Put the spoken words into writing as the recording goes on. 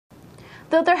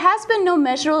Though there has been no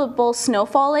measurable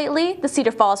snowfall lately, the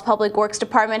Cedar Falls Public Works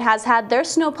Department has had their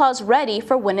snowplows ready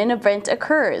for when an event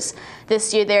occurs.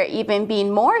 This year they're even being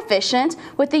more efficient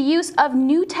with the use of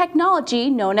new technology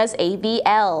known as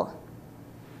AVL.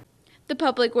 The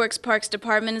Public Works Parks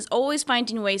Department is always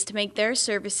finding ways to make their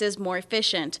services more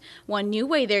efficient. One new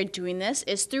way they're doing this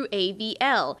is through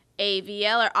AVL.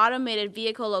 AVL, or Automated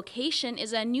Vehicle Location,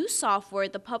 is a new software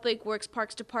the Public Works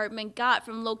Parks Department got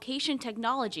from Location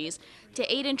Technologies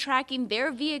to aid in tracking their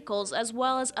vehicles as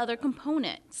well as other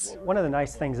components. One of the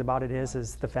nice things about it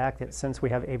is the fact that since we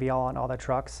have AVL on all the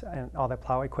trucks and all the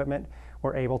plow equipment,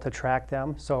 we're able to track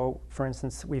them. So, for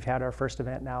instance, we've had our first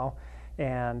event now,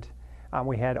 and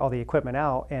we had all the equipment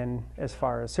out, and as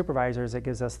far as supervisors, it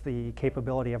gives us the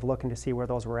capability of looking to see where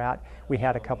those were at. We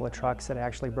had a couple of trucks that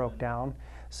actually broke down,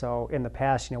 so in the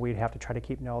past, we'd have to try to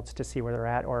keep notes to see where they're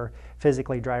at, or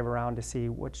physically drive around to see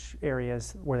which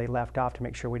areas where they left off to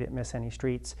make sure we didn't miss any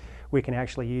streets. We can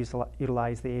actually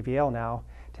utilize the AVL now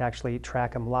to actually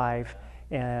track them live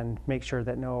and make sure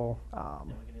that no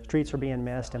streets are being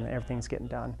missed and everything's getting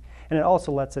done. And it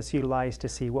also lets us utilize to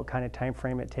see what kind of time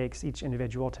frame it takes each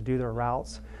individual to do their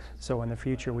routes. So in the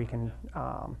future we can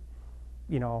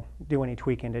do any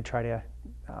tweaking to try to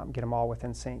get them all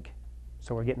within sync.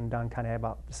 So we're getting done kind of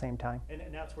about the same time. And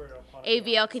that's where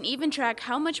AVL can even track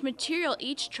how much material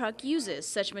each truck uses.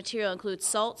 Such material includes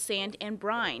salt, sand, and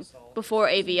brine. Before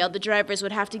AVL, the drivers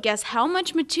would have to guess how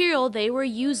much material they were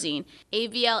using.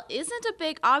 AVL isn't a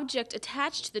big object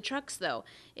attached to the trucks, though.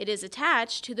 It is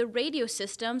attached to the radio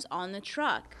systems on the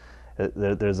truck.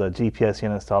 There's a GPS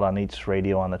unit installed on each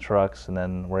radio on the trucks, and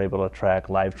then we're able to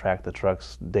live track the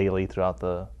trucks daily throughout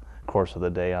the course of the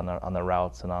day on the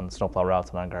routes, and on snowplow routes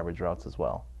and on garbage routes as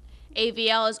well.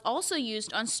 AVL is also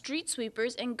used on street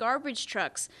sweepers and garbage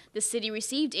trucks. The city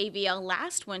received AVL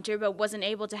last winter but wasn't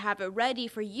able to have it ready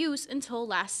for use until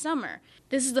last summer.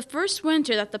 This is the first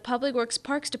winter that the Public Works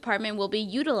Parks Department will be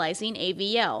utilizing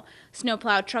AVL.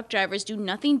 Snowplow truck drivers do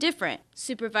nothing different.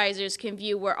 Supervisors can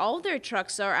view where all their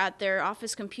trucks are at their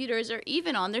office computers or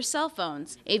even on their cell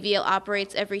phones. AVL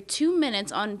operates every 2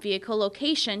 minutes on vehicle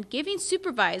location, giving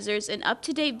supervisors an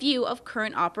up-to-date view of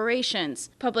current operations.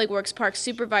 Public Works Park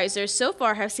supervisors so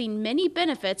far have seen many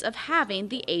benefits of having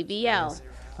the AVL.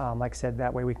 Like I said,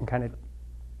 that way we can kind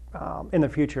of, in the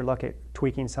future, look at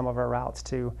tweaking some of our routes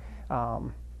to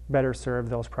better serve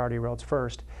those priority roads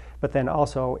first. But then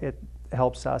also it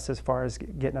helps us as far as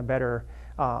getting a better,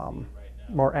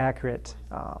 more accurate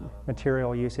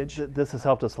material usage. This has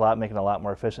helped us a lot, making it a lot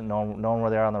more efficient, knowing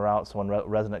where they are on the route. So when a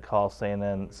resident calls saying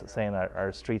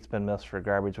our street's been missed for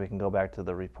garbage, we can go back to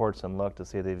the reports and look to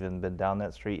see if they've even been down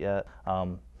that street yet.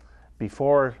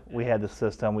 Before we had the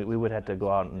system, we would have to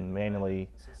go out and manually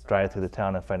drive through the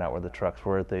town and find out where the trucks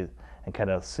were and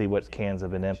kind of see what cans have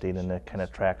been emptied and to kind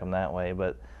of track them that way.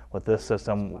 But with this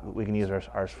system, we can use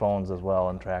our phones as well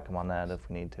and track them on that if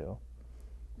we need to,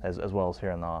 as well as here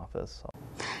in the office.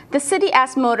 So. The city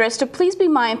asks motorists to please be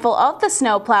mindful of the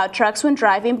snowplow trucks when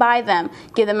driving by them.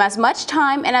 Give them as much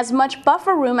time and as much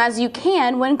buffer room as you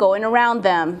can when going around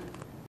them.